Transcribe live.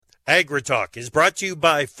AgriTalk is brought to you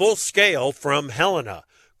by Full Scale from Helena.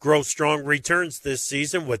 Grow strong returns this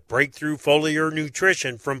season with breakthrough foliar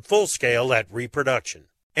nutrition from Full Scale at Reproduction.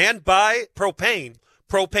 And by Propane.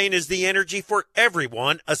 Propane is the energy for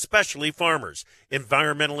everyone, especially farmers.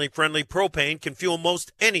 Environmentally friendly propane can fuel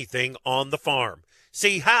most anything on the farm.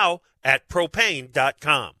 See how at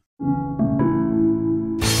propane.com.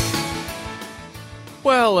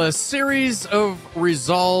 Well, a series of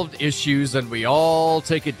resolved issues, and we all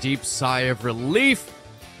take a deep sigh of relief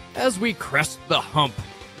as we crest the hump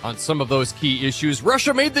on some of those key issues.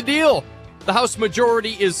 Russia made the deal. The House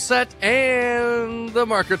majority is set, and the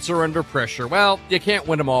markets are under pressure. Well, you can't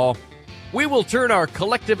win them all. We will turn our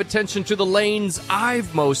collective attention to the lanes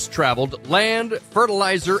I've most traveled: land,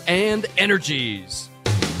 fertilizer, and energies.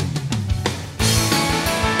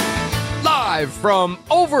 Live from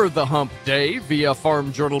Over the Hump Day via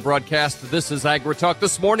Farm Journal broadcast, this is AgriTalk.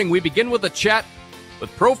 This morning, we begin with a chat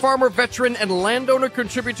with pro-farmer veteran and landowner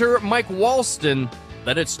contributor Mike Walston.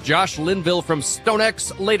 Then it's Josh Linville from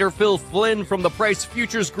StoneX, later Phil Flynn from the Price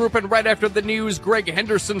Futures Group, and right after the news, Greg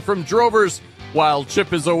Henderson from Drovers. While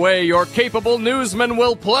Chip is away, your capable newsman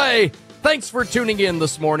will play. Thanks for tuning in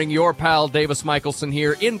this morning. Your pal Davis Michelson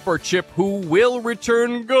here, in for Chip, who will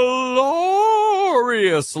return gloriously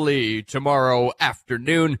tomorrow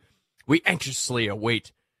afternoon. We anxiously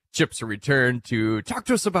await Chip's return to talk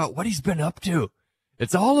to us about what he's been up to.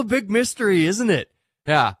 It's all a big mystery, isn't it?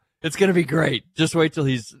 Yeah. It's going to be great. Just wait till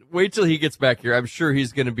he gets back here. I'm sure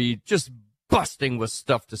he's going to be just busting with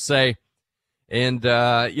stuff to say. And,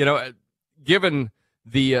 given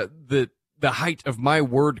the height of my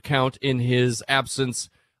word count in his absence,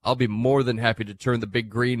 I'll be more than happy to turn the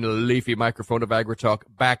big green leafy microphone of AgriTalk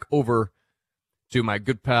back over to my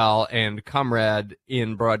good pal and comrade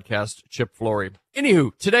in broadcast, Chip Flory.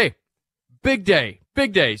 Anywho, today, big day.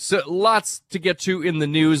 So lots to get to in the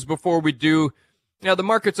news. Before we do, now, the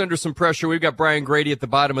market's under some pressure. We've got Brian Grady at the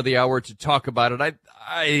bottom of the hour to talk about it.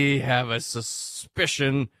 I have a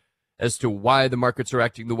suspicion as to why the markets are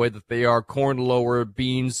acting the way that they are. Corn lower,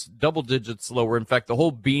 beans double digits lower. In fact, the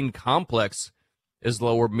whole bean complex is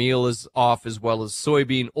lower. Meal is off, as well as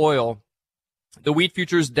soybean oil. The wheat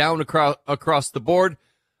futures down across the board.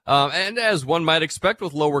 And as one might expect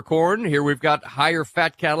with lower corn, here we've got higher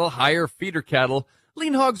fat cattle, higher feeder cattle.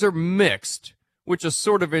 Lean hogs are mixed, which is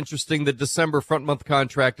sort of interesting. The December front month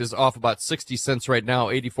contract is off about 60 cents right now,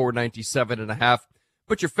 84.97 and a half.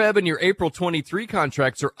 But your Feb and your April 23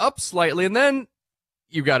 contracts are up slightly. And then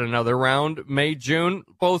you got another round, May, June,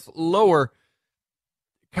 both lower.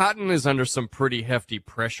 Cotton is under some pretty hefty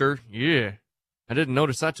pressure. Yeah, I didn't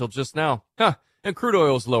notice that till just now. And crude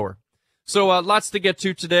oil's lower. So lots to get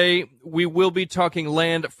to today. We will be talking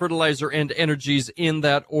land, fertilizer, and energies in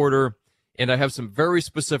that order. And I have some very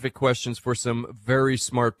specific questions for some very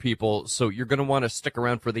smart people, so you're going to want to stick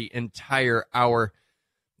around for the entire hour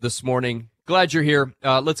this morning. Glad you're here.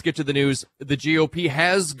 Let's get to the news. The GOP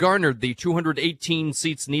has garnered the 218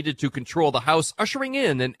 seats needed to control the House, ushering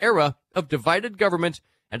in an era of divided government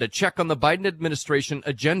and a check on the Biden administration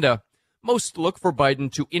agenda. Most look for Biden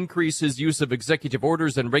to increase his use of executive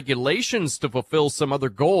orders and regulations to fulfill some other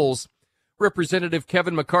goals. Representative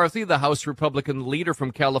Kevin McCarthy, the House Republican leader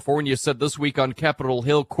from California, said this week on Capitol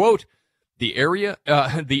Hill, quote, the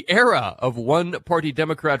era of one-party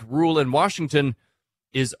Democrat rule in Washington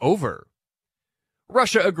is over.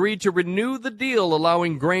 Russia agreed to renew the deal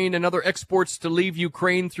allowing grain and other exports to leave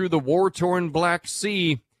Ukraine through the war-torn Black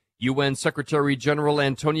Sea. UN Secretary General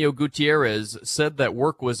Antonio Guterres said that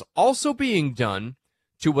work was also being done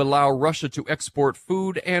to allow Russia to export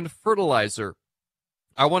food and fertilizer.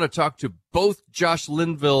 I want to talk to both Josh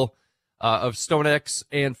Linville of StoneX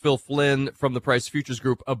and Phil Flynn from the Price Futures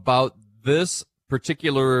Group about this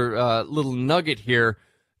particular little nugget here.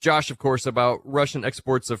 Josh, of course, about Russian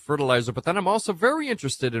exports of fertilizer, but then I'm also very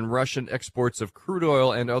interested in Russian exports of crude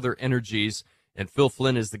oil and other energies, and Phil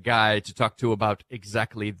Flynn is the guy to talk to about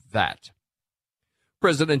exactly that.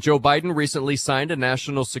 President Joe Biden recently signed a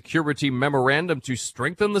national security memorandum to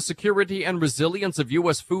strengthen the security and resilience of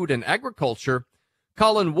U.S. food and agriculture.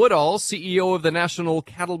 Colin Woodall, CEO of the National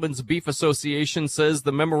Cattlemen's Beef Association, says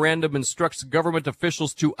the memorandum instructs government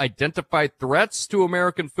officials to identify threats to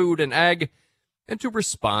American food and ag and to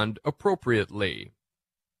respond appropriately.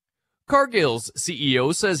 Cargill's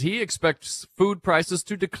CEO says he expects food prices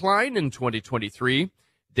to decline in 2023.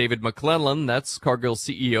 David McClellan, that's Cargill's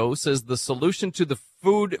CEO, says the solution to the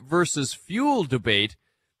food versus fuel debate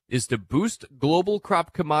is to boost global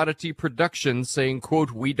crop commodity production, saying,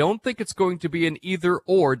 quote, we don't think it's going to be an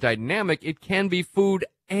either-or dynamic. It can be food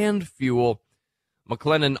and fuel.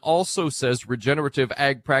 McLennan also says regenerative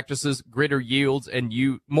ag practices, greater yields, and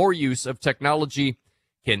more use of technology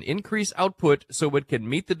can increase output so it can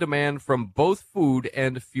meet the demand from both food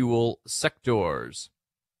and fuel sectors.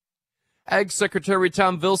 Ag Secretary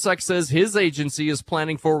Tom Vilsack says his agency is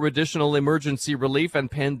planning for additional emergency relief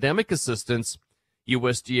and pandemic assistance.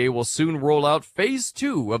 USDA will soon roll out Phase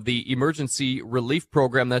 2 of the Emergency Relief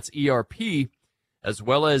Program, that's ERP, as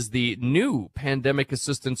well as the new Pandemic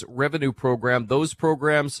Assistance Revenue Program. Those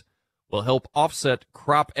programs will help offset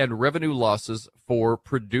crop and revenue losses for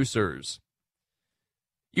producers.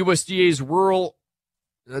 USDA's rural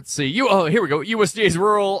USDA's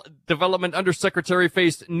Rural Development Undersecretary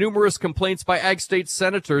faced numerous complaints by Ag State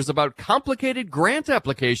senators about complicated grant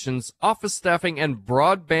applications, office staffing, and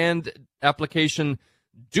broadband application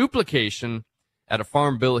duplication at a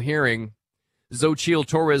Farm Bill hearing. Xochitl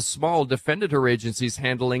Torres Small defended her agency's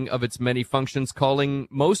handling of its many functions, calling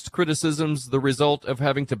most criticisms the result of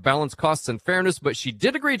having to balance costs and fairness, but she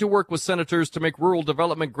did agree to work with senators to make rural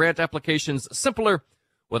development grant applications simpler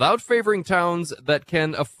without favoring towns that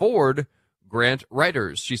can afford grant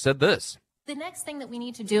writers. She said this. The next thing that we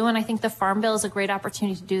need to do, and I think the Farm Bill is a great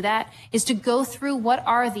opportunity to do that, is to go through what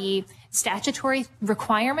are the statutory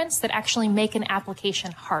requirements that actually make an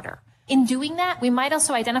application harder. In doing that, we might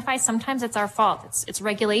also identify sometimes it's our fault. It's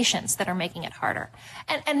regulations that are making it harder.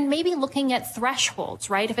 And maybe looking at thresholds,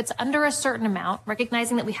 right? If it's under a certain amount,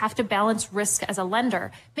 recognizing that we have to balance risk as a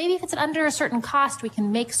lender, maybe if it's under a certain cost, we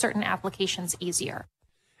can make certain applications easier.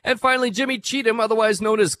 And finally, Jimmy Cheatham, otherwise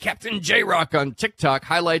known as Captain J-Rock on TikTok,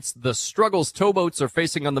 highlights the struggles towboats are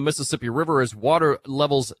facing on the Mississippi River as water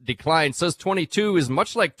levels decline. Says 22 is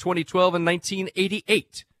much like 2012 and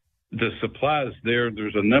 1988. The supplies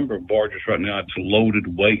there's a number of barges right now. It's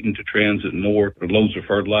loaded, waiting to transit north for loads of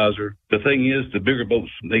fertilizer. The thing is, the bigger boats,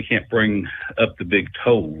 they can't bring up the big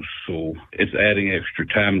tows, so it's adding extra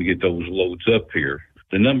time to get those loads up here.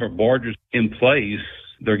 The number of barges in place,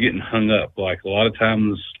 they're getting hung up. Like a lot of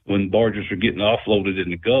times when barges are getting offloaded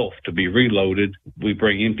in the Gulf to be reloaded, we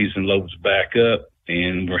bring empties and loads back up,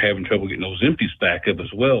 and we're having trouble getting those empties back up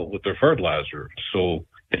as well with their fertilizer. So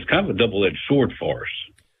it's kind of a double-edged sword for us.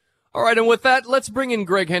 All right, and with that, let's bring in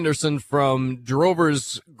Greg Henderson from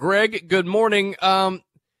Drovers. Greg, good morning.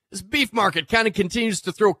 This beef market kind of continues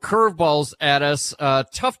to throw curveballs at us.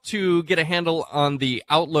 Tough to get a handle on the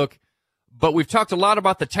outlook. But we've talked a lot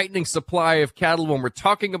about the tightening supply of cattle when we're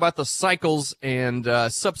talking about the cycles and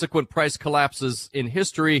subsequent price collapses in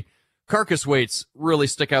history. Carcass weights really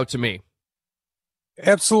stick out to me.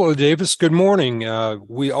 Absolutely, Davis. Good morning.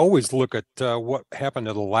 We always look at what happened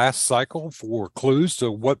in the last cycle for clues to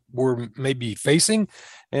what we're maybe facing.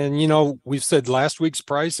 And, you know, we've said last week's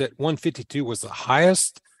price at 152 was the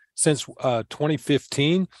highest since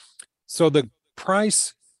 2015. So the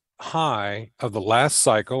price high of the last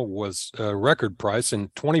cycle was a record price in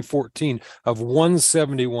 2014 of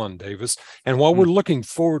 171, Davis. And while we're looking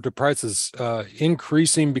forward to prices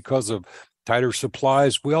increasing because of tighter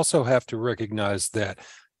supplies, we also have to recognize that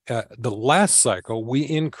the last cycle we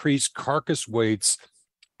increased carcass weights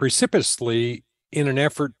precipitously in an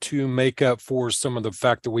effort to make up for some of the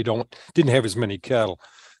fact that we didn't have as many cattle.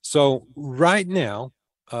 So right now,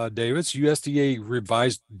 Davis, USDA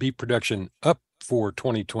revised beef production up for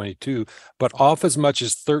 2022, but off as much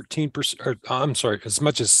as 13%, as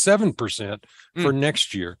much as 7% for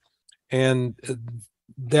next year. And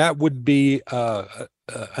that would be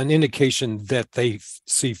an indication that they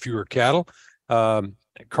see fewer cattle.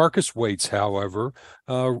 Carcass weights, however,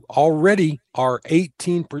 already are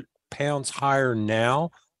 18 pounds higher now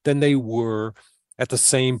than they were at the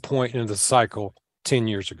same point in the cycle 10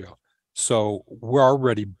 years ago. So we're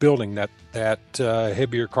already building that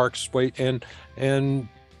heavier carcass weight and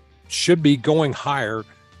should be going higher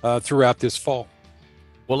throughout this fall.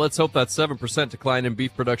 Well, let's hope that 7% decline in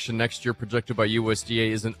beef production next year projected by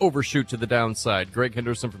USDA is an overshoot to the downside. Greg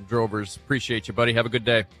Henderson from Drovers. Appreciate you, buddy. Have a good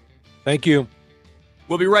day. Thank you.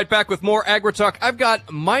 We'll be right back with more AgriTalk. I've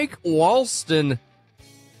got Mike Walston.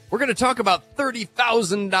 We're going to talk about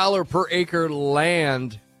 $30,000 per acre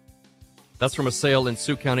land. That's from a sale in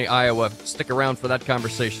Sioux County, Iowa. Stick around for that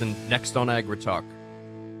conversation next on AgriTalk.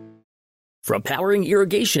 From powering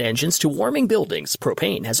irrigation engines to warming buildings,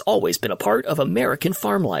 propane has always been a part of American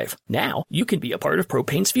farm life. Now, you can be a part of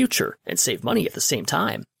propane's future and save money at the same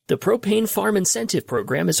time. The Propane Farm Incentive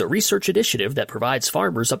Program is a research initiative that provides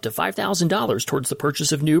farmers up to $5,000 towards the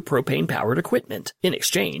purchase of new propane-powered equipment. In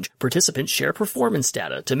exchange, participants share performance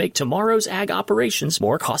data to make tomorrow's ag operations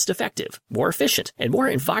more cost-effective, more efficient, and more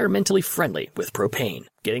environmentally friendly with propane.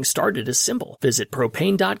 Getting started is simple. Visit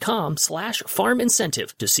propane.com/farm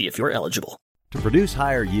incentive to see if you're eligible. To produce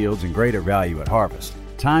higher yields and greater value at harvest,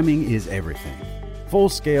 timing is everything. Full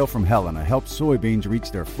Scale from Helena helps soybeans reach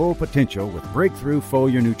their full potential with breakthrough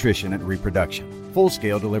foliar nutrition and reproduction. Full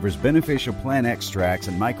Scale delivers beneficial plant extracts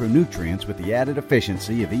and micronutrients with the added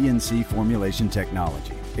efficiency of ENC formulation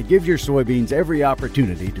technology. It gives your soybeans every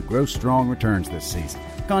opportunity to grow strong returns this season.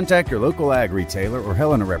 Contact your local ag retailer or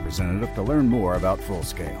Helena representative to learn more about Full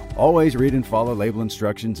Scale. Always read and follow label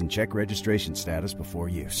instructions and check registration status before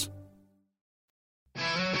use.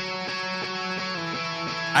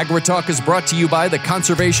 AgriTalk is brought to you by the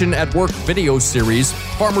Conservation at Work video series.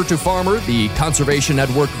 Farmer to Farmer, the Conservation at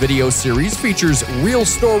Work video series features real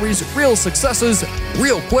stories, real successes,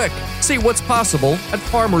 real quick. See what's possible at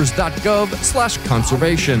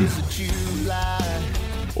farmers.gov/conservation.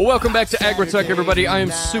 Well, welcome back to AgriTalk, everybody. I am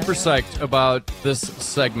super psyched about this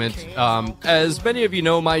segment. As many of you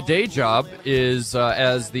know, my day job is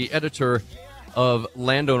as the editor of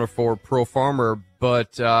Landowner for Pro Farmer,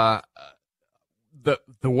 but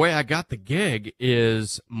the way I got the gig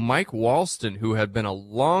is Mike Walston, who had been a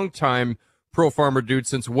long-time Pro Farmer dude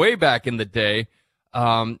since way back in the day,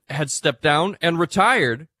 had stepped down and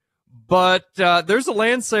retired. But there's a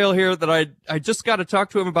land sale here that I just got to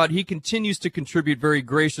talk to him about. He continues to contribute very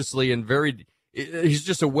graciously and he's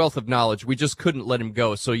just a wealth of knowledge. We just couldn't let him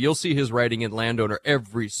go. So you'll see his writing in Landowner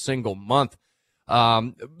every single month.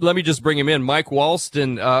 Let me just bring him in. Mike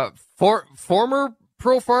Walston, former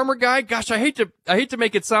Pro Farmer guy. Gosh, I hate to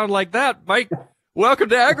make it sound like that. Mike, welcome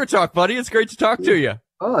to AgriTalk, buddy. It's great to talk to you.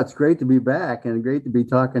 Oh, it's great to be back and great to be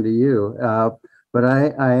talking to you. But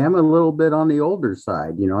I am a little bit on the older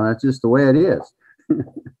side. That's just the way it is.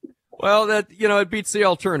 Well, it beats the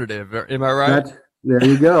alternative. Am I right? There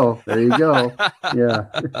you go. Yeah.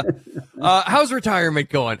 How's retirement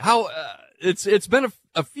going? It's been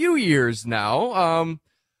a few years now.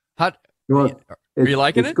 Are you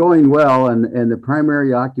liking it? It's going well, and the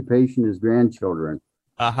primary occupation is grandchildren.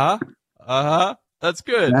 That's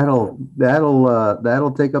good.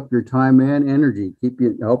 That'll take up your time and energy.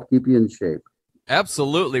 Help keep you in shape.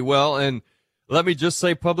 Absolutely. Well, and let me just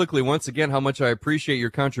say publicly once again how much I appreciate your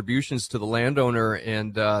contributions to the Landowner,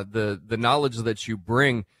 and the knowledge that you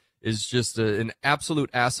bring is just an absolute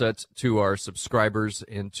asset to our subscribers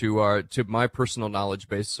and to my personal knowledge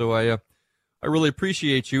base. So I really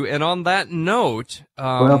appreciate you. And on that note,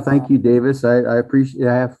 well, thank you, Davis. I appreciate.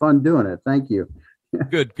 I have fun doing it. Thank you.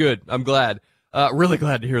 Good. I'm glad. Really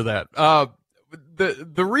glad to hear that.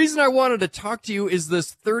 The reason I wanted to talk to you is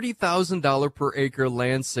this $30,000 per acre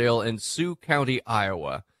land sale in Sioux County,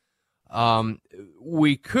 Iowa.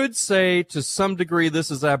 We could say to some degree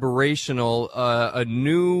this is aberrational, a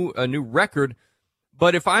new record.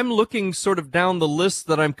 But if I'm looking sort of down the list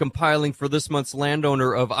that I'm compiling for this month's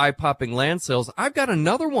Landowner of eye-popping land sales, I've got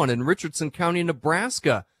another one in Richardson County,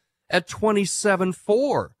 Nebraska at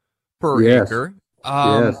 $27,400 per acre.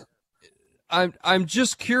 Yes. I'm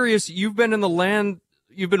just curious. You've been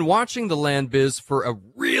watching the land biz for a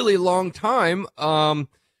really long time.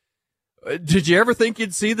 Did you ever think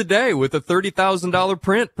you'd see the day with a $30,000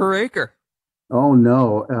 print per acre? Oh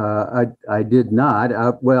no, I did not.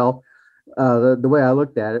 The way I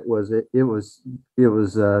looked at it was it was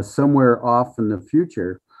somewhere off in the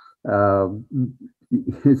future.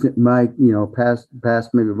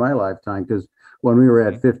 Past maybe my lifetime, because when we were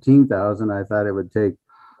at 15,000, I thought it would take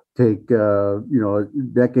a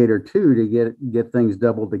decade or two to get things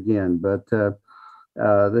doubled again. But the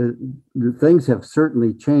things have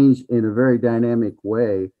certainly changed in a very dynamic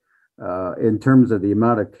way in terms of the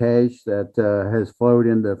amount of cash that has flowed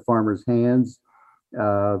into farmers' hands.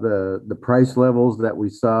 The price levels that we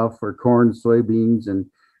saw for corn, soybeans, and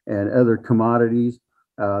other commodities,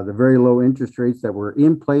 the very low interest rates that were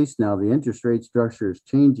in place. Now the interest rate structure is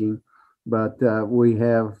changing, but we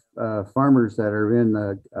have farmers that are in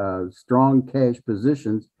strong cash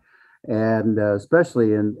positions, and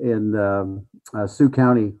especially in Sioux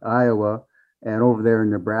County, Iowa, and over there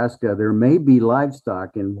in Nebraska, there may be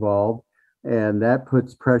livestock involved, and that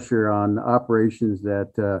puts pressure on operations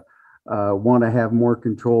that want to have more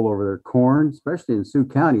control over their corn, especially in Sioux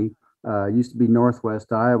County. Used to be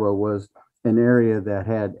Northwest Iowa was an area that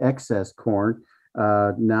had excess corn.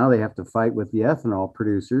 Now they have to fight with the ethanol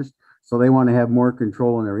producers, so they want to have more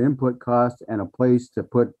control on their input costs and a place to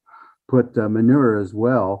put manure as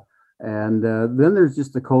well. And then there's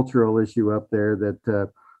just a cultural issue up there that the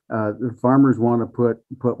farmers want to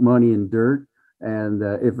put money in dirt, and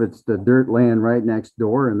if it's the dirt land right next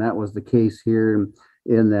door, and that was the case here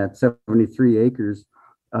in that 73 acres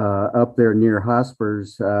up there near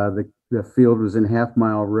Hospers. The field was in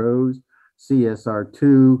half-mile rows.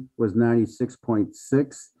 CSR2 was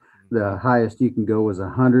 96.6. the highest you can go is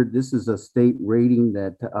 100. This is a state rating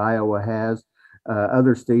that Iowa has.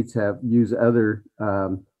 Other states have used other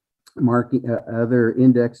other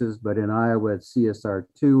indexes, but in Iowa it's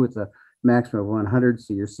CSR2 with a maximum of 100.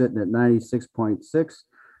 So you're sitting at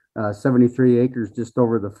 96.6, 73 acres just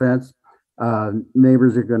over the fence.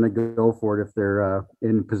 Neighbors are going to go for it if they're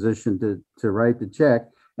in position to write the check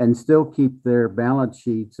and still keep their balance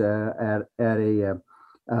sheets at a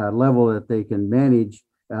level that they can manage,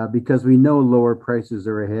 because we know lower prices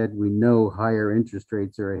are ahead. We know higher interest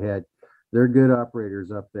rates are ahead. They're good operators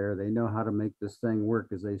up there. They know how to make this thing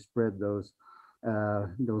work as they spread those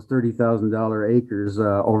 $30,000 acres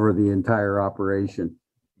over the entire operation.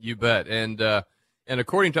 You bet. And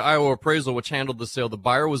according to Iowa Appraisal, which handled the sale, the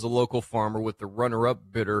buyer was a local farmer, with the runner-up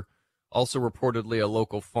bidder also reportedly a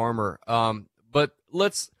local farmer. But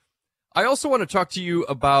I also want to talk to you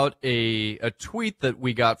about a tweet that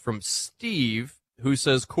we got from Steve, who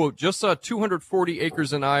says, quote, just saw 240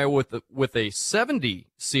 acres in Iowa with a 70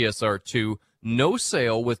 CSR2, no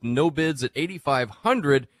sale with no bids at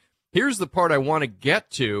 8,500. Here's the part I want to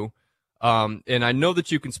get to. And I know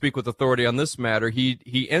that you can speak with authority on this matter.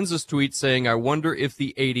 He ends his tweet saying, I wonder if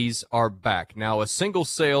the 80s are back. Now, a single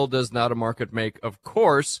sale does not a market make, of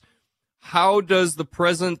course. How does the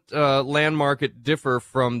present land market differ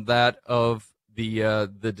from that of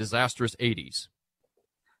the disastrous 80s?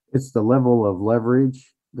 It's the level of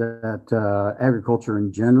leverage that agriculture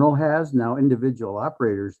in general has. Now, individual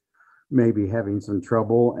operators may be having some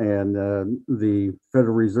trouble, and the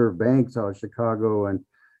Federal Reserve banks out of Chicago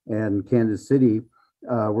and Kansas City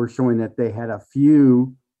were showing that they had a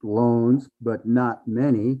few loans, but not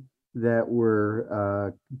many, that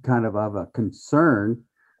were kind of a concern.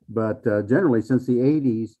 But generally, since the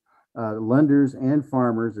 80s, lenders and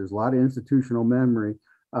farmers, there's a lot of institutional memory,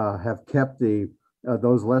 have kept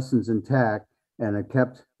those lessons intact and have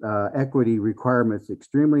kept equity requirements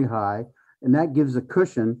extremely high. And that gives a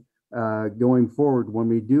cushion going forward when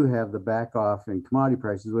we do have the back off in commodity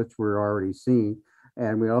prices, which we're already seeing.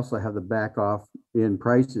 And we also have the back off in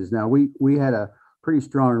prices. Now, we had a pretty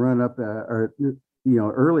strong run up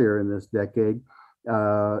earlier in this decade.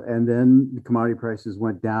 And then the commodity prices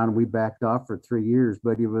went down. We backed off for 3 years,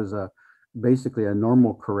 but it was basically a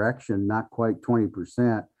normal correction, not quite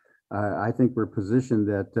 20%. I think we're positioned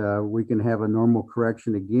that we can have a normal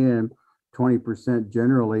correction again, 20%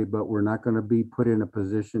 generally, but we're not going to be put in a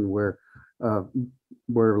position where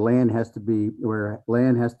land has to be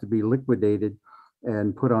liquidated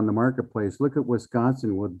and put on the marketplace. Look at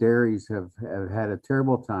Wisconsin, where dairies have had a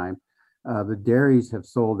terrible time. The dairies have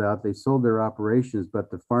sold out. They sold their operations,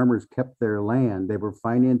 but the farmers kept their land. They were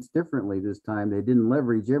financed differently this time. They didn't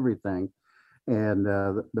leverage everything. And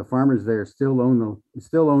the farmers there still own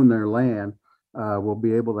their land, will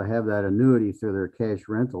be able to have that annuity through their cash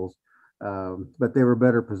rentals. But they were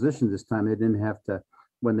better positioned this time. They didn't have to,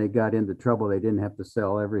 when they got into trouble, they didn't have to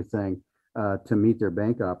sell everything to meet their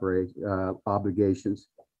bank obligations.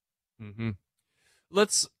 Mm-hmm.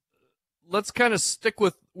 Let's kind of stick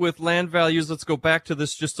with land values. Let's go back to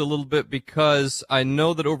this just a little bit, because I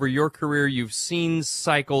know that over your career you've seen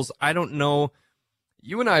cycles. I don't know.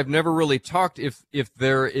 You and I have never really talked if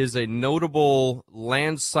there is a notable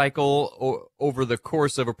land cycle over the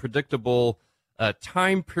course of a predictable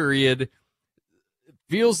time period. It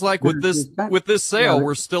feels like with this sale,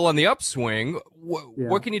 we're still on the upswing.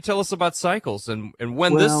 What can you tell us about cycles and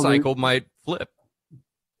when this cycle might flip?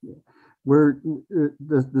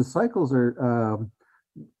 The cycles are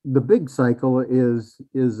the big cycle is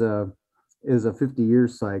a 50-year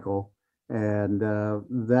cycle. And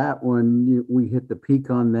that one, we hit the peak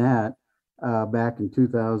on that back in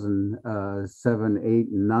 2007, 8,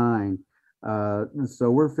 and 9. So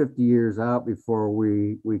we're 50 years out before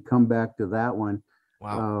we come back to that one.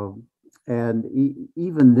 Wow. And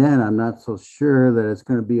even then, I'm not so sure that it's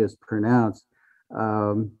going to be as pronounced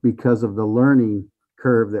because of the learning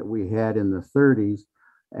curve that we had in the 30s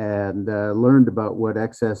and learned about what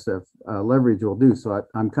excess of leverage will do. So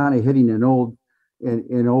I'm kind of hitting an old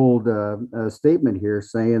statement here,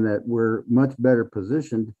 saying that we're much better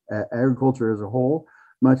positioned, agriculture as a whole,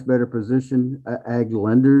 much better positioned, ag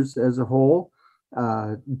lenders as a whole,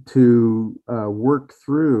 to work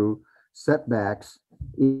through setbacks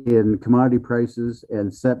in commodity prices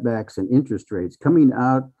and setbacks in interest rates. Coming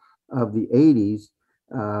out of the 80s,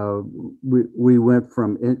 we went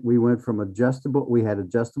from adjustable. We had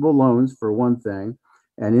adjustable loans for one thing.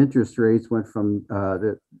 And interest rates went from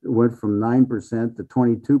 9% to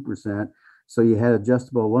 22%. So you had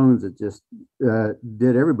adjustable loans that just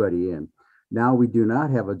did everybody in. Now we do not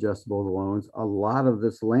have adjustable loans. A lot of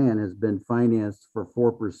this land has been financed for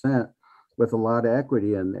 4% with a lot of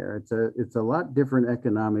equity in there. It's a lot different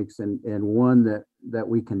economics, and one that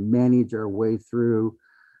we can manage our way through.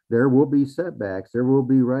 There will be setbacks. There will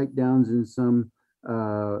be write-downs in some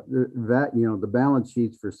the balance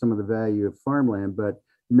sheets for some of the value of farmland, but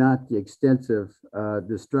not the extensive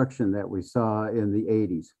destruction that we saw in the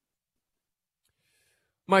 80s.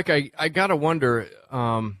 Mike, I gotta wonder.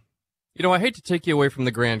 I hate to take you away from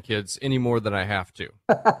the grandkids any more than I have to.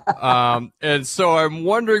 And so I'm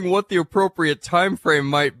wondering what the appropriate time frame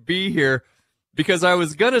might be here, because I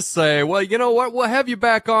was going to say, well, you know what? We'll have you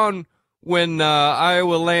back on when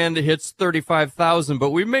Iowa land hits 35,000,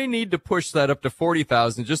 but we may need to push that up to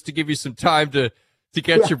 40,000 just to give you some time to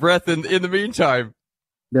catch your breath in the meantime.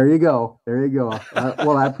 There you go.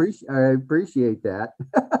 Well, I appreciate that.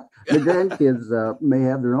 The grandkids may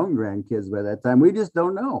have their own grandkids by that time. We just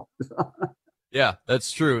don't know. Yeah,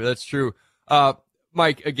 that's true.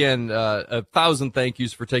 Mike, again, 1,000 thank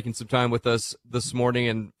yous for taking some time with us this morning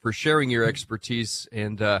and for sharing your expertise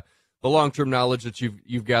and the long-term knowledge that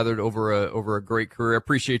you've gathered over a great career.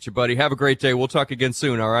 Appreciate you, buddy. Have a great day. We'll talk again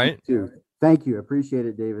soon. All right. Thank you. Appreciate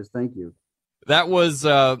it, Davis. Thank you. That was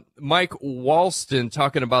Mike Walston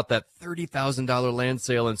talking about that $30,000 land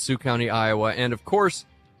sale in Sioux County, Iowa, and of course,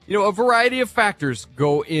 a variety of factors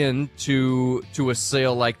go into a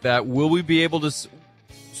sale like that. Will we be able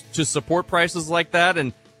to support prices like that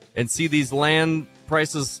and see these land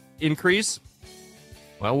prices increase?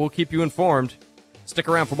 Well, we'll keep you informed. Stick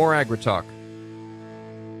around for more AgriTalk.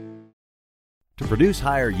 To produce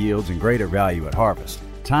higher yields and greater value at harvest,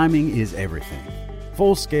 timing is everything.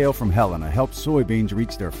 Full Scale from Helena helps soybeans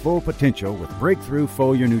reach their full potential with breakthrough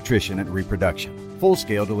foliar nutrition and reproduction. Full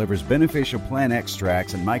Scale delivers beneficial plant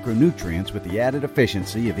extracts and micronutrients with the added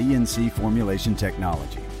efficiency of ENC formulation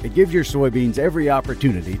technology. It gives your soybeans every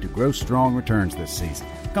opportunity to grow strong returns this season.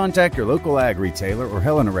 Contact your local ag retailer or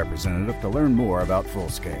Helena representative to learn more about Full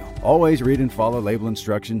Scale. Always read and follow label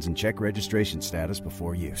instructions and check registration status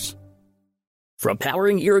before use. From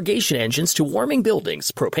powering irrigation engines to warming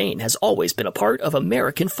buildings, propane has always been a part of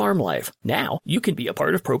American farm life. Now, you can be a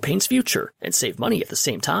part of propane's future and save money at the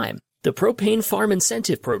same time. The Propane Farm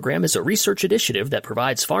Incentive Program is a research initiative that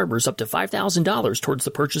provides farmers up to $5,000 towards the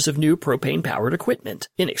purchase of new propane-powered equipment.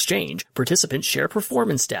 In exchange, participants share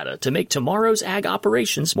performance data to make tomorrow's ag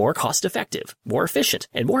operations more cost-effective, more efficient,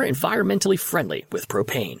 and more environmentally friendly with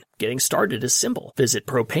propane. Getting started is simple. Visit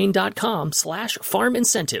propane.com/farm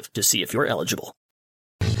incentive to see if you're eligible.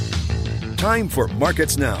 Time for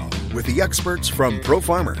Markets Now with the experts from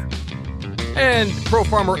ProFarmer. And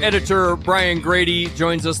ProFarmer editor Brian Grady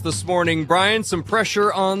joins us this morning. Brian, some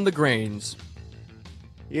pressure on the grains.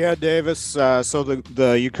 Yeah, Davis. So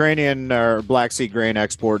the Ukrainian or Black Sea grain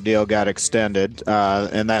export deal got extended,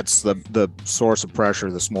 and that's the source of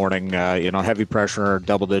pressure this morning. Heavy pressure,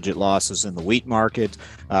 double-digit losses in the wheat market.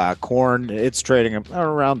 Corn, it's trading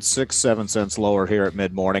around 6-7 cents lower here at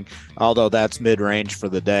mid-morning, although that's mid-range for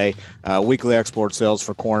the day. Weekly export sales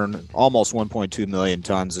for corn, almost 1.2 million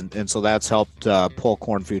tons, and so that's helped pull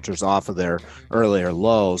corn futures off of their earlier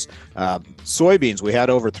lows. Soybeans, we had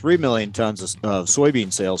over 3 million tons of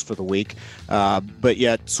soybean sales for the week, but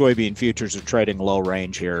yet soybean futures are trading low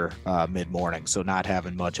range here mid-morning, so not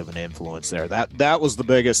having much of an influence there. That was the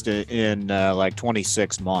biggest in like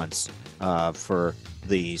 26 months for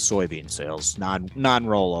the soybean sales,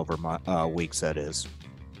 non-rollover weeks, that is.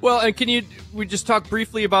 Well, and we just talk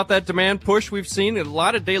briefly about that demand push we've seen? A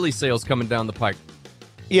lot of daily sales coming down the pike.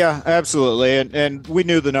 Yeah, absolutely. And we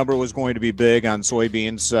knew the number was going to be big on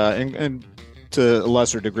soybeans and to a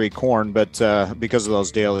lesser degree corn, but because of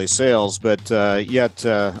those daily sales. But yet,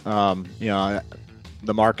 the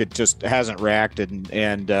market just hasn't reacted.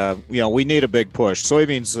 And we need a big push.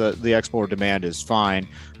 Soybeans, the export demand is fine.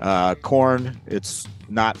 Corn, it's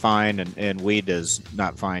not fine. And wheat is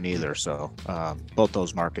not fine either. So both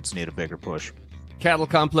those markets need a bigger push. Cattle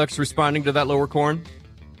complex responding to that lower corn?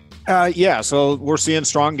 So we're seeing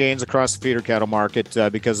strong gains across the feeder cattle market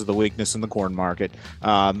because of the weakness in the corn market.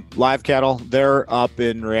 Live cattle, they're up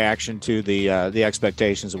in reaction to the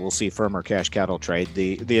expectations that we'll see firmer cash cattle trade.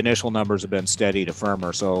 The initial numbers have been steady to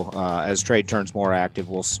firmer, so as trade turns more active,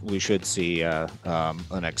 we should see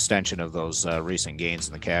an extension of those recent gains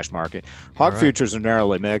in the cash market. Hog futures are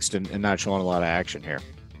narrowly mixed and not showing a lot of action here.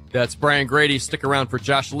 That's Brian Grady. Stick around for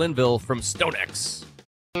Josh Linville from StoneX.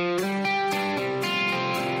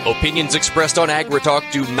 Opinions expressed on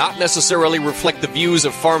AgriTalk do not necessarily reflect the views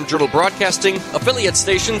of Farm Journal Broadcasting, affiliate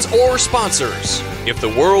stations, or sponsors. If the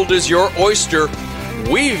world is your oyster,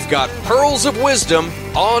 we've got pearls of wisdom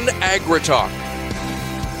on AgriTalk.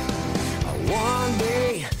 One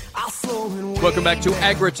day I'll flow in Welcome back to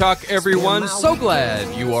Agri Talk, everyone. So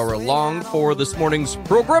glad you are along for this morning's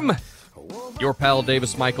program. Your pal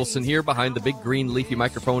Davis Michelson here behind the big green leafy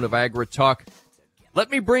microphone of Agri Talk.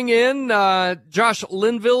 Let me bring in Josh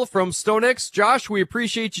Linville from StoneX. Josh, we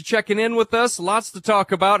appreciate you checking in with us. Lots to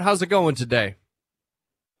talk about. How's it going today?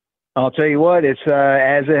 I'll tell you what, it's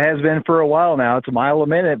as it has been for a while now. It's a mile a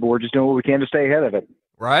minute, but we're just doing what we can to stay ahead of it.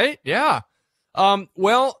 Right? Yeah.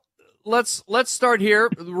 Well, let's start here.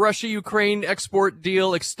 The Russia-Ukraine export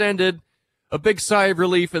deal extended. A big sigh of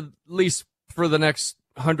relief, at least for the next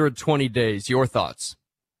 120 days. Your thoughts?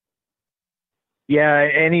 Yeah,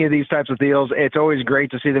 any of these types of deals, it's always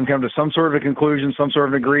great to see them come to some sort of a conclusion, some sort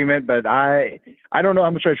of agreement, but I don't know how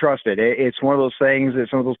much I trust it. It's one of those things that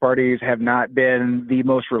some of those parties have not been the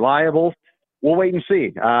most reliable. We'll wait and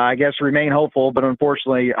see. I guess remain hopeful, but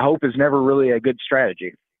unfortunately, hope is never really a good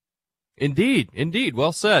strategy. Indeed.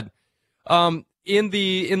 Well said. In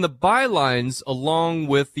the bylines, along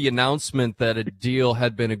with the announcement that a deal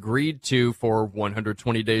had been agreed to for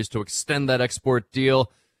 120 days to extend that export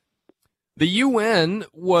deal, the UN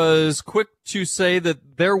was quick to say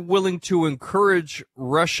that they're willing to encourage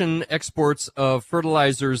Russian exports of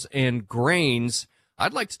fertilizers and grains.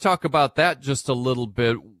 I'd like to talk about that just a little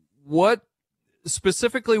bit. What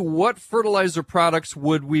fertilizer products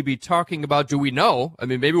would we be talking about? Do we know? I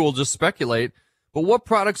mean, maybe we'll just speculate. But what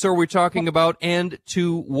products are we talking about, and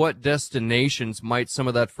to what destinations might some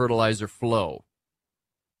of that fertilizer flow?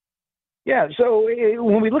 Yeah, so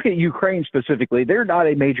when we look at Ukraine specifically, they're not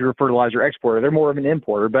a major fertilizer exporter. They're more of an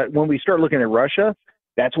importer. But when we start looking at Russia,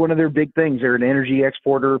 that's one of their big things. They're an energy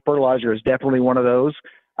exporter. Fertilizer is definitely one of those.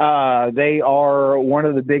 They are one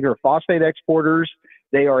of the bigger phosphate exporters.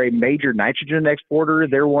 They are a major nitrogen exporter.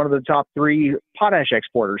 They're one of the top 3 potash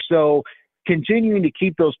exporters. So continuing to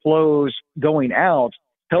keep those flows going out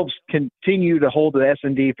helps continue to hold the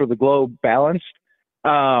S&D for the globe balanced.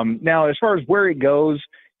 Now, as far as where it goes,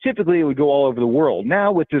 typically it would go all over the world.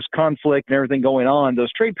 Now, with this conflict and everything going on,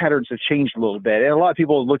 those trade patterns have changed a little bit. And a lot of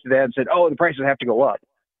people have looked at that and said, oh, the prices have to go up.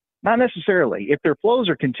 Not necessarily. If their flows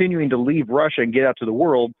are continuing to leave Russia and get out to the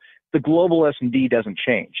world, the global S&D doesn't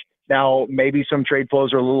change. Now, maybe some trade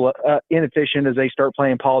flows are a little inefficient as they start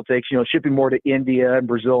playing politics, shipping more to India and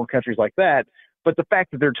Brazil and countries like that. But the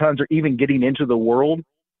fact that their tons are even getting into the world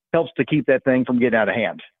helps to keep that thing from getting out of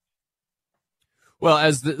hand. Well,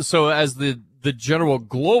 as the general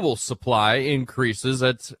global supply increases,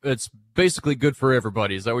 it's basically good for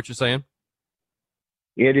everybody. Is that what you're saying?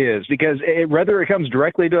 It is, because whether it comes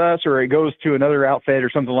directly to us or it goes to another outfit or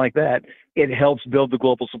something like that, it helps build the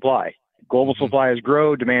global supply. Global supplies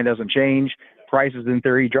grow, demand doesn't change, prices in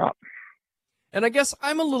theory drop. And I guess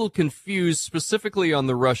I'm a little confused specifically on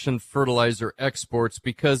the Russian fertilizer exports,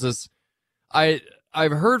 because as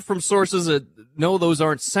I've heard from sources that no, those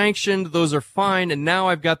aren't sanctioned, those are fine, and now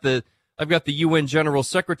I've got the UN General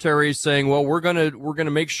Secretary saying, well, we're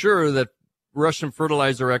gonna make sure that Russian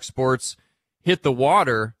fertilizer exports hit the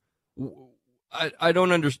water. I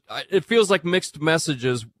don't understand. It feels like mixed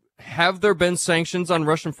messages. Have there been sanctions on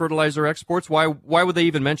Russian fertilizer exports? Why would they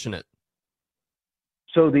even mention it?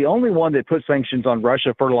 So the only one that put sanctions on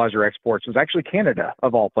Russia fertilizer exports was actually Canada,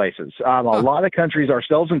 of all places. A lot of countries,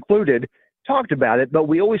 ourselves included, talked about it, but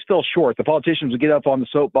we always fell short. The politicians would get up on the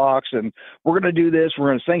soapbox and we're going to do this, we're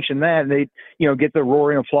going to sanction that, and they, get the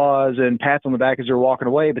roaring applause and pats on the back as they're walking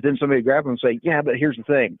away. But then somebody would grab them and say, yeah, but here's the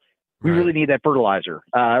thing. We really need that fertilizer,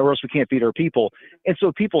 or else we can't feed our people. And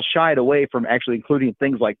so people shied away from actually including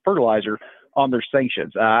things like fertilizer on their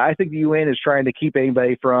sanctions. I think the UN is trying to keep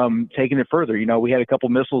anybody from taking it further. We had a couple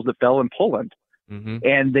missiles that fell in Poland,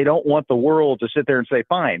 and they don't want the world to sit there and say,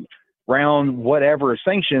 fine, round whatever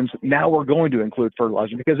sanctions, now we're going to include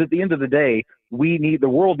fertilizer, because at the end of the day, the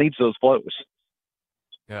world needs those flows.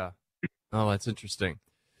 Yeah. Oh, that's interesting.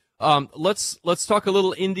 Let's talk a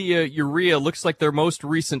little India urea. Looks like their most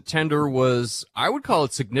recent tender was, I would call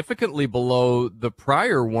it, significantly below the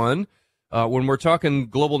prior one. When we're talking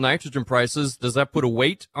global nitrogen prices, does that put a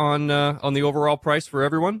weight on the overall price for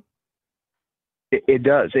everyone? It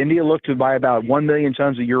does. India looked to buy about 1 million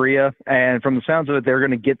tons of urea, and from the sounds of it, they're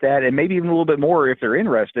going to get that, and maybe even a little bit more if they're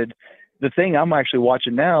interested. The thing I'm actually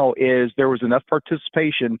watching now is there was enough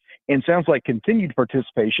participation, and sounds like continued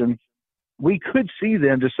participation. We could see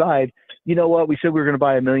them decide, you know what, we said we were going to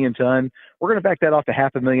buy 1 million ton. We're going to back that off to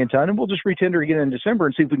 500,000 ton, and we'll just retender again in December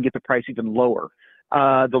and see if we can get the price even lower.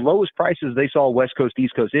 The lowest prices they saw West Coast,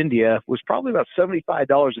 East Coast India was probably about $75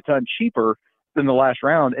 a ton cheaper than the last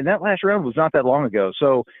round, and that last round was not that long ago.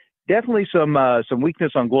 So definitely some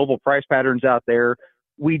weakness on global price patterns out there.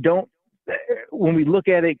 We don't when we look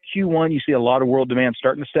at it, Q1, you see a lot of world demand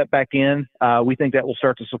starting to step back in. We think that will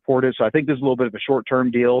start to support it. So I think this is a little bit of a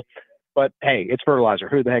short-term deal. But, hey, it's fertilizer.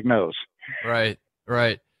 Who the heck knows? Right.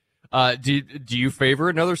 Do you favor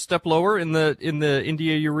another step lower in the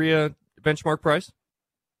India urea benchmark price?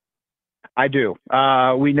 I do.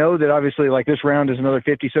 We know that obviously like this round is another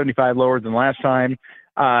 50, 75 lower than last time.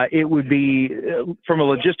 It would be, from a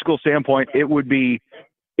logistical standpoint, it would be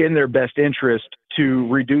in their best interest to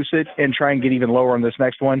reduce it and try and get even lower on this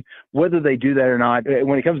next one. Whether they do that or not,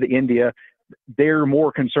 when it comes to India, they're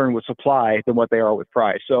more concerned with supply than what they are with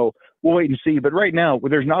price. So we'll wait and see. But right now,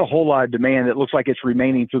 there's not a whole lot of demand that looks like it's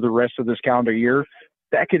remaining through the rest of this calendar year.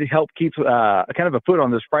 That could help keep kind of a foot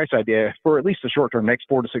on this price idea for at least the short term, next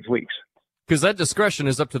 4 to 6 weeks. Because that discretion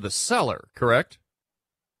is up to the seller, correct?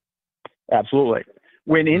 Absolutely.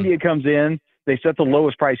 When India comes in, they set the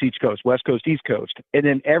lowest price each coast, West Coast, East Coast. And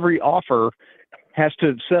then every offer has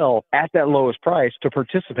to sell at that lowest price to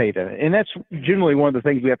participate in it. And that's generally one of the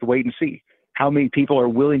things we have to wait and see, how many people are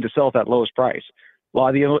willing to sell at that lowest price. A lot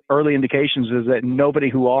of the early indications is that nobody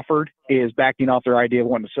who offered is backing off their idea of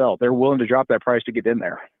wanting to sell. They're willing to drop that price to get in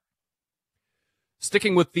there.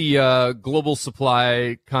 Sticking with the global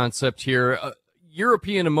supply concept here,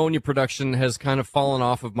 European ammonia production has kind of fallen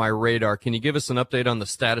off of my radar. Can you give us an update on the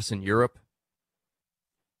status in Europe?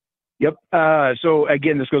 Yep. So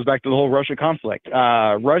again, this goes back to the whole Russia conflict.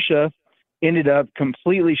 Russia ended up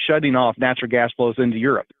completely shutting off natural gas flows into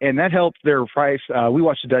Europe, and that helped their price. We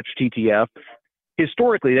watched the Dutch TTF.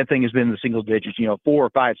 Historically, that thing has been in the single digits, $4 or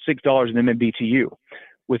 $5, $6 an MMBTU.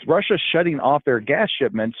 With Russia shutting off their gas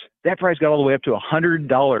shipments, that price got all the way up to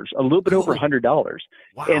 $100, a little bit over $100.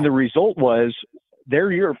 Wow. And the result was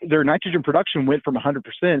their nitrogen production went from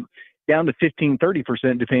 100% down to 15,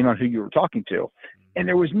 30%, depending on who you were talking to. And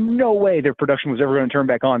there was no way their production was ever going to turn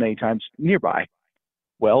back on anytime nearby.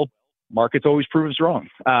 Well, markets always prove us wrong.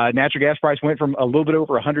 Natural gas price went from a little bit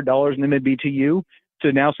over $100 in MMBTU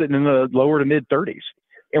to now sitting in the lower to mid 30s.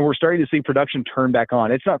 And we're starting to see production turn back on.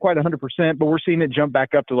 It's not quite 100%, but we're seeing it jump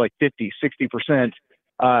back up to like 50,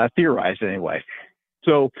 60%, theorized anyway.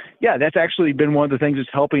 So, yeah, that's actually been one of the things that's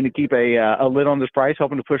helping to keep a lid on this price,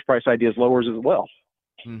 helping to push price ideas lower as well.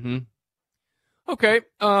 Mm-hmm. Okay.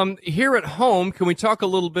 Here at home, can we talk a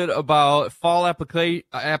little bit about fall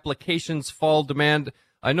applications, fall demand?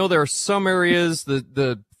 I know there are some areas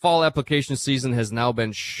the fall application season has now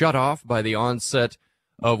been shut off by the onset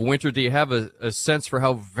of winter. Do you have a sense for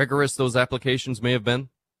how vigorous those applications may have been?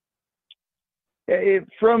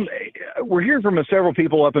 We're hearing from several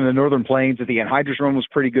people up in the northern plains that the anhydrous run was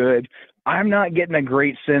pretty good. I'm not getting a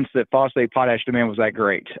great sense that phosphate potash demand was that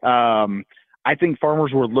great. I think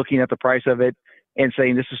farmers were looking at the price of it and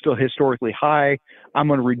saying, this is still historically high. I'm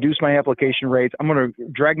going to reduce my application rates. I'm going to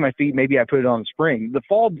drag my feet. Maybe I put it on the spring. The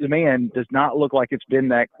fall demand does not look like it's been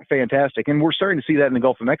that fantastic. And we're starting to see that in the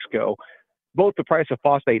Gulf of Mexico. Both the price of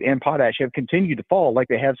phosphate and potash have continued to fall like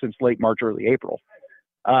they have since late March, early April.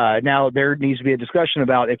 Now, there needs to be a discussion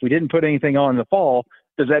about if we didn't put anything on in the fall,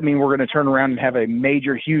 does that mean we're going to turn around and have a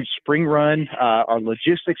major, huge spring run? Are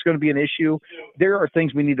logistics going to be an issue? There are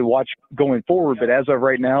things we need to watch going forward. But as of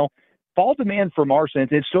right now, fall demand from our sense,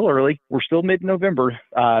 it's still early. We're still mid-November.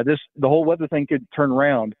 The whole weather thing could turn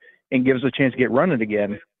around and give us a chance to get running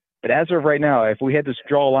again. But as of right now, if we had to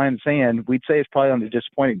draw a line in the sand, we'd say it's probably on the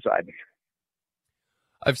disappointing side.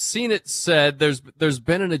 I've seen it said there's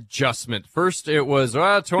been an adjustment. First, it was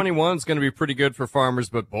 21 is going to be pretty good for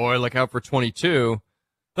farmers, but boy, look out for 22.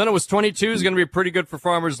 Then it was 22 is going to be pretty good for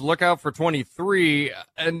farmers. Look out for 23.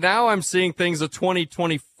 And now I'm seeing things of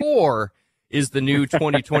 2024 is the new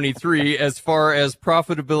 2023 as far as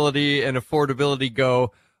profitability and affordability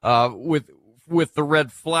go. With the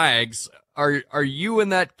red flags, are you in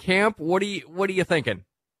that camp? What are you thinking?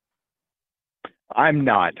 I'm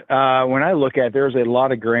not. When I look at it, there's a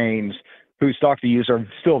lot of grains whose stock to use are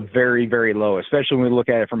still very, very low, especially when we look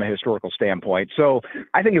at it from a historical standpoint. So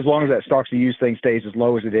I think as long as that stocks to use thing stays as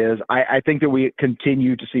low as it is, I think that we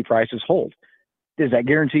continue to see prices hold. Is that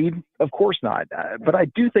guaranteed? Of course not. But I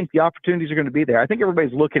do think the opportunities are going to be there. I think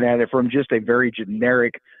everybody's looking at it from just a very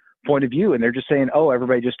generic point of view, and they're just saying, oh,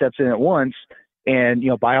 everybody just steps in at once and,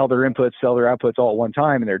 buy all their inputs, sell their outputs all at one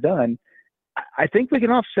time, and they're done. I think we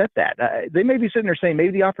can offset that. They may be sitting there saying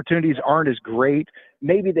maybe the opportunities aren't as great.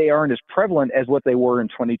 Maybe they aren't as prevalent as what they were in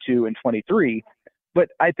 22 and 23. But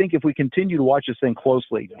I think if we continue to watch this thing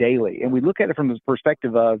closely daily and we look at it from the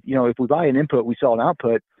perspective of, if we buy an input, we sell an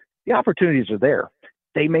output, the opportunities are there.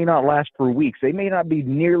 They may not last for weeks. They may not be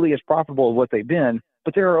nearly as profitable as what they've been,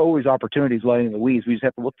 but there are always opportunities lying in the weeds. We just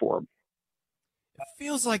have to look for them. It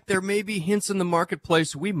feels like there may be hints in the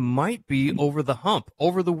marketplace we might be over the hump,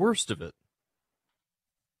 over the worst of it.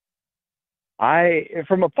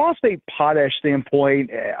 From a phosphate potash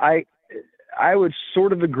standpoint, I would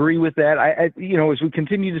sort of agree with that. As we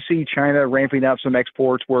continue to see China ramping up some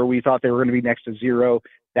exports where we thought they were going to be next to zero,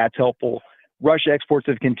 that's helpful. Russia exports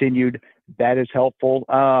have continued. That is helpful.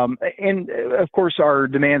 And of course, our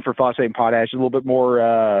demand for phosphate and potash is a little bit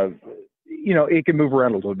more, it can move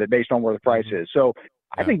around a little bit based on where the price is. So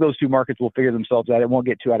I think those two markets will figure themselves out. It won't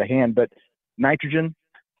get too out of hand. But nitrogen,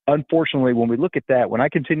 unfortunately, when we look at that, when I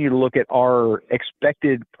continue to look at our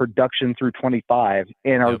expected production through 25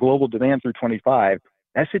 and our global demand through 25,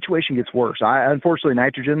 that situation gets worse. Unfortunately,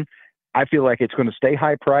 nitrogen, I feel like it's going to stay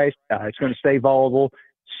high priced. It's going to stay volatile.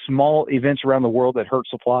 Small events around the world that hurt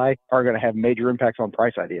supply are going to have major impacts on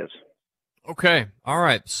price ideas. Okay. All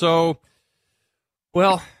right. So,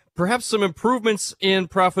 perhaps some improvements in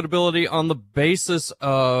profitability on the basis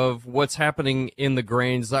of what's happening in the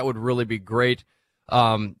grains. That would really be great.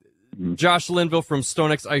 Josh Linville from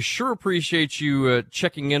StoneX, I sure appreciate you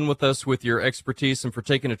checking in with us with your expertise and for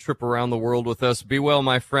taking a trip around the world with us. Be well,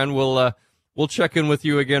 my friend. We'll check in with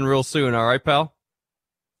you again real soon. All right, pal?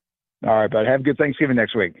 All right, bud. Have a good Thanksgiving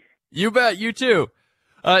next week. You bet. You too.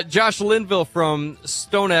 Josh Linville from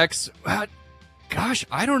StoneX. Gosh,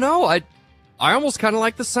 I don't know. I almost kind of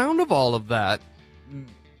like the sound of all of that.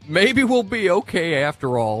 Maybe we'll be okay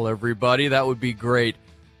after all, everybody. That would be great.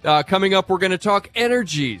 Coming up, we're going to talk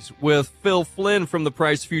energies with Phil Flynn from the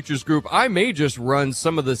Price Futures Group. I may just run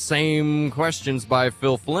some of the same questions by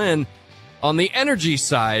Phil Flynn on the energy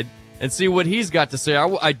side and see what he's got to say.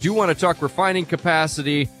 I do want to talk refining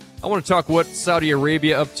capacity. I want to talk what Saudi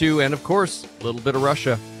Arabia up to, and of course, a little bit of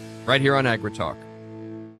Russia, right here on AgriTalk.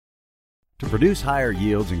 To produce higher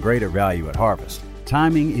yields and greater value at harvest,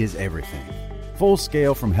 timing is everything. Full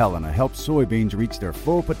Scale from Helena helps soybeans reach their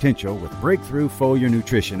full potential with breakthrough foliar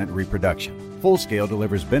nutrition and reproduction. Full Scale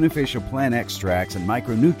delivers beneficial plant extracts and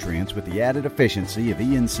micronutrients with the added efficiency of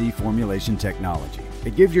ENC formulation technology.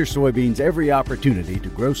 It gives your soybeans every opportunity to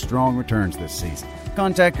grow strong returns this season.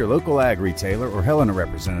 Contact your local ag retailer or Helena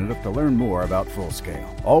representative to learn more about Full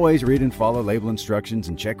Scale. Always read and follow label instructions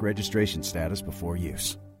and check registration status before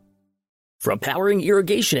use. From powering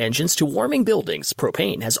irrigation engines to warming buildings,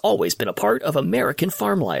 propane has always been a part of American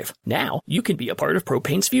farm life. Now, you can be a part of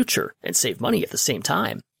propane's future and save money at the same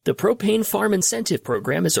time. The Propane Farm Incentive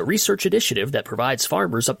Program is a research initiative that provides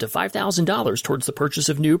farmers up to $5,000 towards the purchase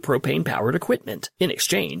of new propane-powered equipment. In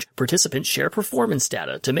exchange, participants share performance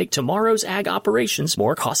data to make tomorrow's ag operations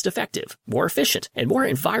more cost-effective, more efficient, and more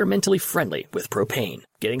environmentally friendly with propane.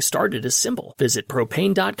 Getting started is simple. Visit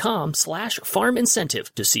propane.com/farm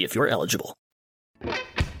incentive to see if you're eligible.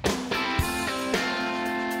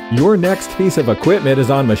 Your next piece of equipment is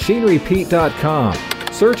on MachineryPete.com.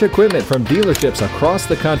 Search equipment from dealerships across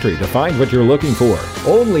the country to find what you're looking for.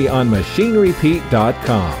 Only on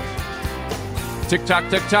MachineryPete.com.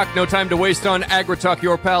 Tick-tock, tick-tock. No time to waste on AgriTalk.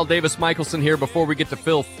 Your pal Davis Michelson here. Before we get to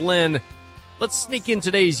Phil Flynn, let's sneak in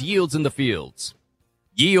today's Yields in the Fields.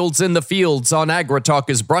 Yields in the Fields on AgriTalk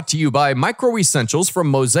is brought to you by Micro Essentials from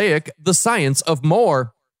Mosaic, the science of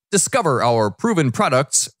more. Discover our proven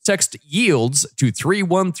products. Text YIELDS to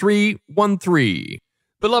 31313.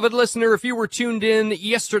 Beloved listener, if you were tuned in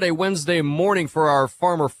yesterday, Wednesday morning for our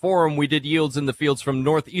Farmer Forum, we did Yields in the Fields from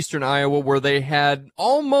northeastern Iowa where they had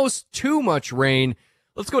almost too much rain.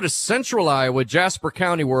 Let's go to central Iowa, Jasper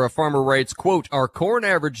County, where a farmer writes, quote, our corn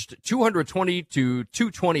averaged 220 to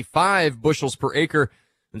 225 bushels per acre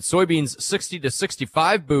and soybeans 60 to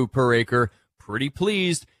 65 bu per acre. Pretty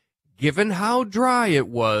pleased, given how dry it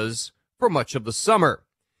was for much of the summer.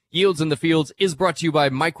 Yields in the Fields is brought to you by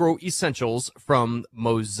Micro Essentials from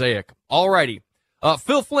Mosaic. Alrighty.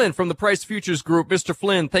 Phil Flynn from the Price Futures Group. Mr.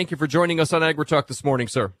 Flynn, thank you for joining us on AgriTalk this morning,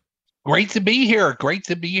 sir. Great to be here. Great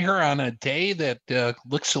to be here on a day that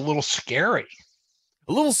looks a little scary.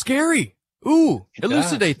 A little scary? Ooh,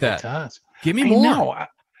 elucidate that. It does. Give me more. No,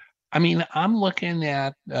 I mean, I'm looking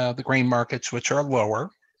at the grain markets, which are lower.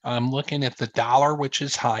 I'm looking at the dollar, which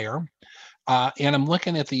is higher. And I'm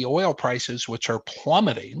looking at the oil prices, which are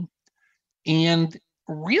plummeting. And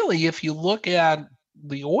really, if you look at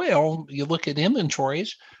the oil, you look at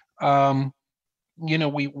inventories, we're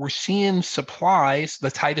seeing supplies,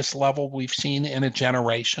 the tightest level we've seen in a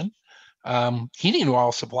generation. Heating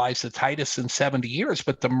oil supplies, the tightest in 70 years,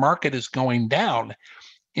 but the market is going down.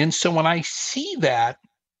 And so when I see that,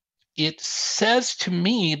 it says to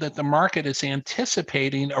me that the market is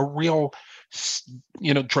anticipating a real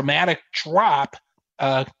dramatic drop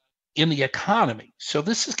in the economy. So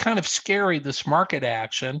this is kind of scary, this market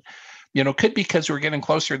action. Could be because we're getting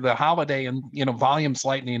closer to the holiday and, volumes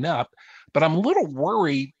lightening up. But I'm a little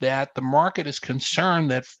worried that the market is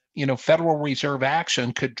concerned that Federal Reserve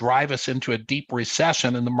action could drive us into a deep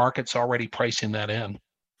recession, and the market's already pricing that in.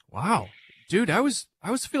 Wow. Dude, I was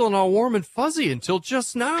feeling all warm and fuzzy until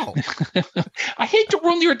just now. I hate to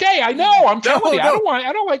ruin your day. I know. I'm telling you. No.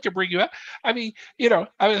 I don't like to bring you up. I mean,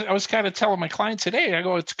 I was kind of telling my clients today, I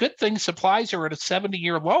go, it's a good thing supplies are at a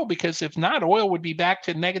 70-year low, because if not, oil would be back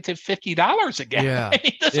to negative $50 again.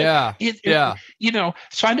 Yeah.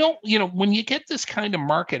 So I don't, when you get this kind of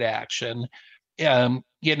market action,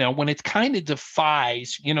 when it kind of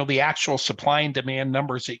defies, the actual supply and demand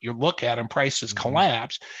numbers that you look at and prices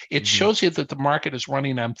collapse, it shows you that the market is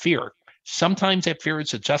running on fear. Sometimes that fear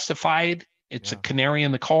is justified. It's a canary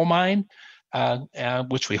in the coal mine,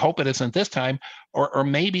 which we hope it isn't this time, or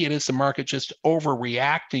maybe it is the market just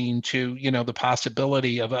overreacting to, the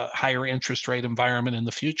possibility of a higher interest rate environment in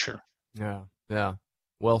the future. Yeah.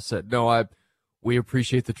 Well said. No, we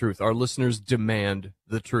appreciate the truth. Our listeners demand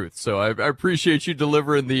the truth. So I appreciate you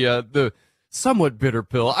delivering the somewhat bitter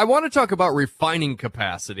pill. I want to talk about refining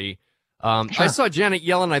capacity. Sure. I saw Janet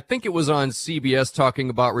Yellen, I think it was on CBS, talking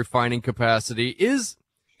about refining capacity.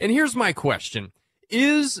 And here's my question.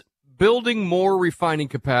 Is building more refining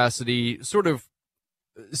capacity sort of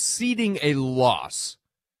ceding a loss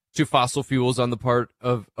to fossil fuels on the part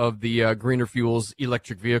of the greener fuels,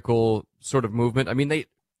 electric vehicle sort of movement? I mean,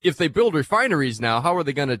 if they build refineries now, how are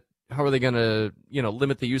they going to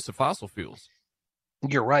limit the use of fossil fuels?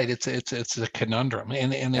 You're right. It's a conundrum,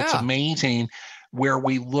 and it's amazing where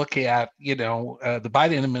we look at the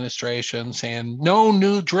Biden administration saying no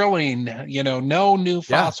new drilling, no new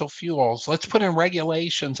fossil fuels. Let's put in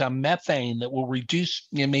regulations on methane that will reduce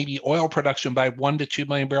maybe oil production by 1 to 2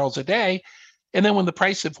 million barrels a day. And then when the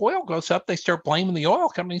price of oil goes up, they start blaming the oil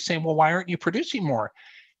companies, saying, well, why aren't you producing more?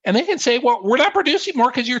 And they can say, well, we're not producing more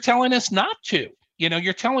because you're telling us not to.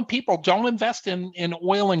 You're telling people don't invest in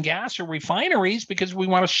oil and gas or refineries because we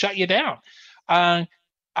want to shut you down.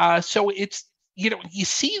 So it's, you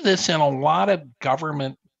see this in a lot of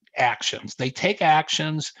government actions. They take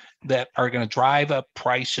actions that are going to drive up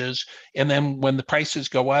prices. And then when the prices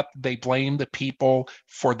go up, they blame the people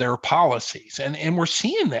for their policies. And we're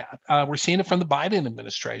seeing that. We're seeing it from the Biden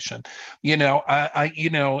administration.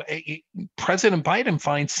 President Biden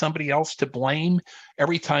finds somebody else to blame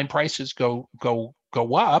every time prices go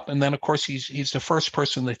up. And then, of course, he's the first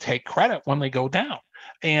person to take credit when they go down.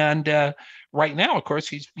 And right now, of course,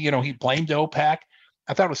 he blamed OPEC.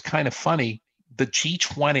 I thought it was kind of funny. The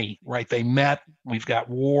G20, right? They met. We've got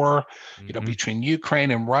war, between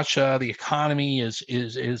Ukraine and Russia. The economy is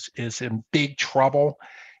in big trouble,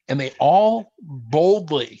 and they all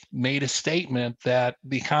boldly made a statement that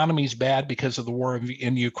the economy is bad because of the war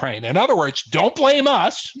in Ukraine. In other words, don't blame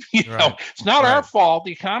us. It's not our fault.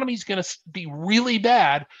 The economy is going to be really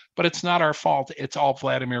bad, but it's not our fault. It's all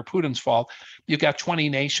Vladimir Putin's fault. You've got 20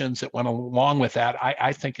 nations that went along with that.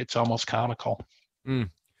 I think it's almost comical.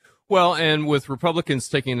 Well, and with Republicans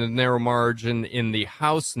taking a narrow margin in the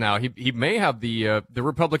House now, he may have the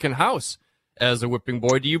Republican House as a whipping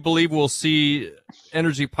boy. Do you believe we'll see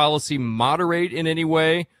energy policy moderate in any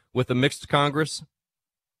way with a mixed Congress?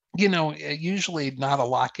 Usually not a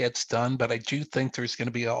lot gets done, but I do think there's going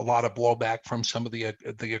to be a lot of blowback from some of the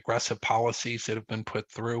aggressive policies that have been put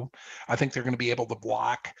through. I think they're going to be able to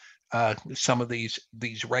block some of these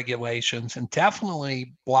regulations and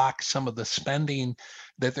definitely block some of the spending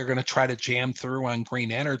that they're going to try to jam through on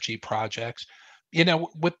green energy projects.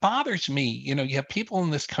 What bothers me, you have people in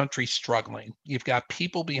this country struggling. You've got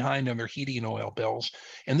people behind on their heating oil bills,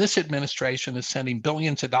 and this administration is sending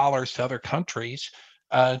billions of dollars to other countries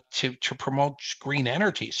to promote green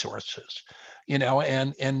energy sources. And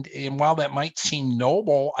while that might seem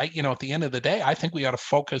noble, at the end of the day, I think we ought to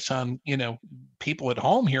focus on, people at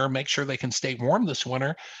home here and make sure they can stay warm this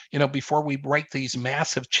winter, before we write these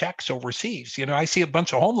massive checks overseas. I see a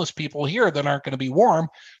bunch of homeless people here that aren't going to be warm,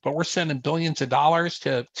 but we're sending billions of dollars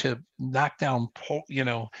to knock down,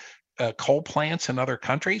 coal plants in other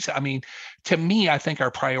countries. I mean, to me, I think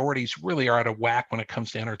our priorities really are out of whack when it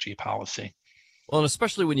comes to energy policy. Well, and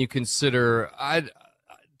especially when you consider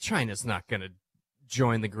China's not going to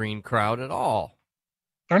join the green crowd at all.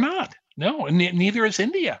 They're not. No, and neither is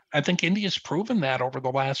India. I think India's proven that over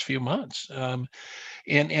the last few months. And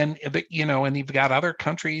you've got other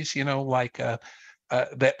countries, like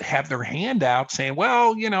that have their hand out saying,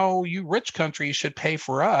 well, you rich countries should pay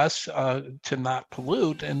for us to not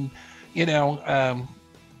pollute. And,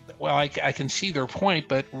 well, I can see their point,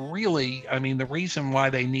 but really, I mean, the reason why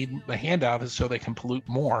they need the handout is so they can pollute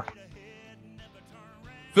more.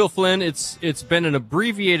 Phil Flynn, it's been an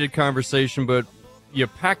abbreviated conversation, but you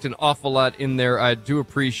packed an awful lot in there. I do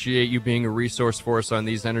appreciate you being a resource for us on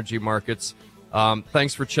these energy markets.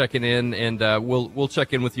 Thanks for checking in, and we'll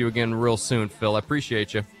check in with you again real soon, Phil. I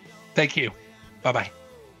appreciate you. Thank you. Bye-bye.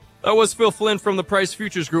 That was Phil Flynn from the Price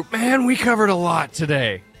Futures Group. Man, we covered a lot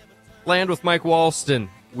today. Land with Mike Walston.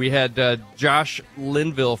 We had Josh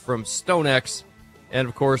Linville from StoneX, and,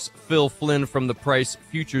 of course, Phil Flynn from the Price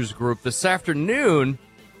Futures Group. This afternoon,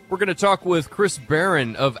 we're going to talk with Chris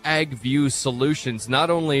Barron of AgView Solutions. Not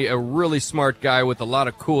only a really smart guy with a lot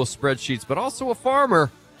of cool spreadsheets, but also a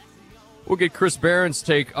farmer. We'll get Chris Barron's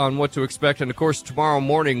take on what to expect. And, of course, tomorrow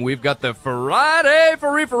morning, we've got the Friday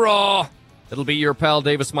Free-for-All. It'll be your pal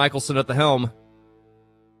Davis Michelson at the helm.